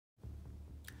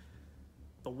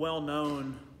The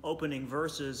well-known opening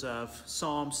verses of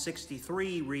Psalm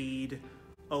 63 read,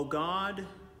 "O God,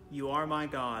 you are my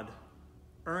God.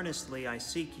 Earnestly I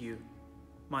seek you.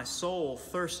 My soul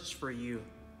thirsts for you.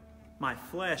 My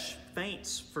flesh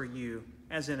faints for you,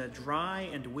 as in a dry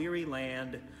and weary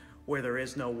land where there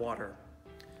is no water."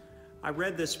 I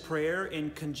read this prayer in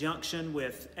conjunction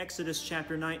with Exodus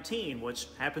chapter 19, which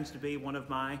happens to be one of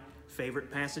my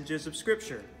favorite passages of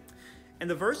Scripture. And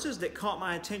the verses that caught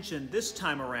my attention this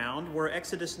time around were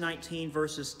Exodus 19,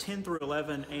 verses 10 through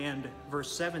 11 and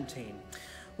verse 17,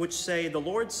 which say, "The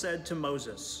Lord said to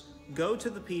Moses, 'Go to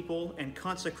the people and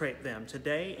consecrate them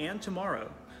today and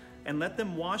tomorrow, and let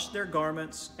them wash their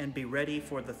garments and be ready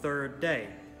for the third day.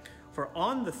 For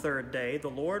on the third day the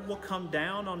Lord will come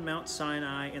down on Mount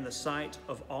Sinai in the sight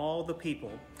of all the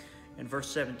people.'" And verse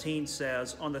 17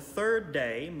 says, "On the third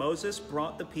day Moses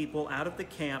brought the people out of the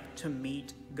camp to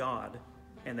meet God,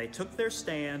 and they took their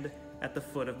stand at the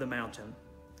foot of the mountain."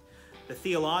 The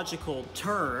theological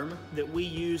term that we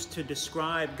use to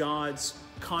describe God's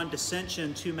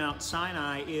condescension to Mount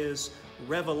Sinai is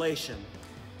revelation.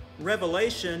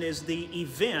 Revelation is the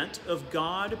event of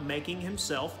God making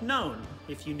himself known,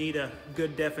 if you need a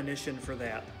good definition for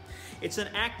that. It's an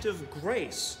act of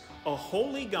grace, a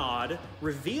holy God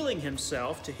revealing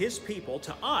himself to his people,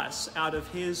 to us, out of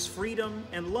his freedom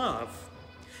and love.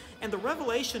 And the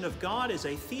revelation of God is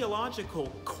a theological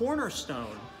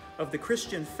cornerstone of the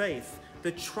Christian faith.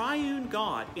 The triune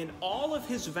God, in all of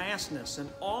his vastness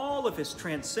and all of his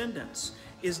transcendence,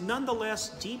 is nonetheless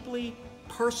deeply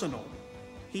personal.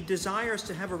 He desires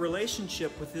to have a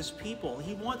relationship with his people.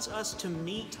 He wants us to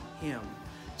meet him,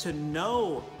 to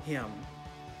know him.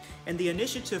 And the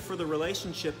initiative for the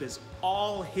relationship is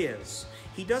all his.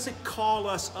 He doesn't call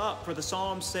us up, for the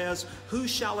psalm says, "Who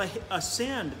shall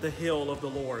ascend the hill of the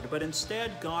Lord?" But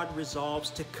instead, God resolves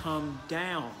to come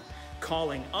down,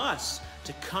 calling us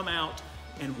to come out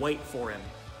and wait for him.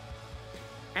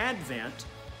 Advent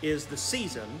is the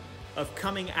season of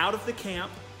coming out of the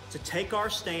camp to take our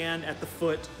stand at the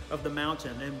foot of the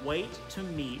mountain and wait to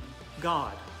meet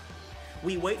God.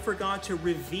 We wait for God to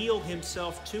reveal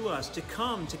himself to us, to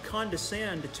come, to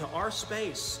condescend to our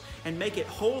space and make it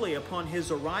holy upon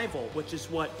his arrival, which is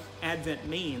what Advent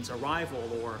means,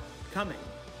 arrival or coming.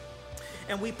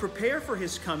 And we prepare for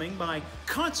his coming by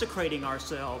consecrating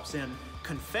ourselves in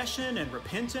confession and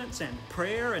repentance and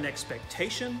prayer and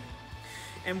expectation.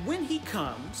 And when he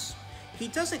comes, he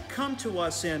doesn't come to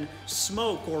us in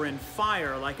smoke or in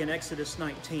fire like in Exodus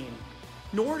 19.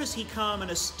 Nor does he come in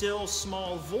a still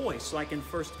small voice like in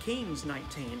 1 Kings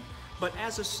 19, but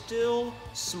as a still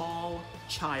small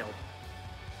child.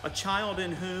 A child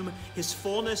in whom his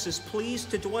fullness is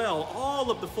pleased to dwell.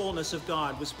 All of the fullness of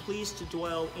God was pleased to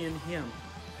dwell in him.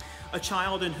 A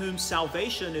child in whom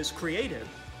salvation is created.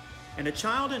 And a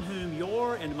child in whom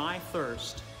your and my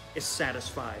thirst is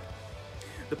satisfied.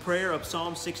 The prayer of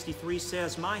Psalm 63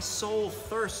 says, "My soul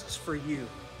thirsts for you."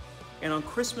 And on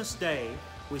Christmas Day,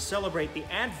 we celebrate the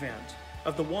advent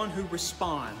of the one who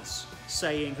responds,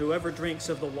 saying, "Whoever drinks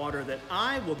of the water that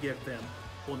I will give them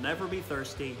will never be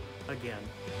thirsty again."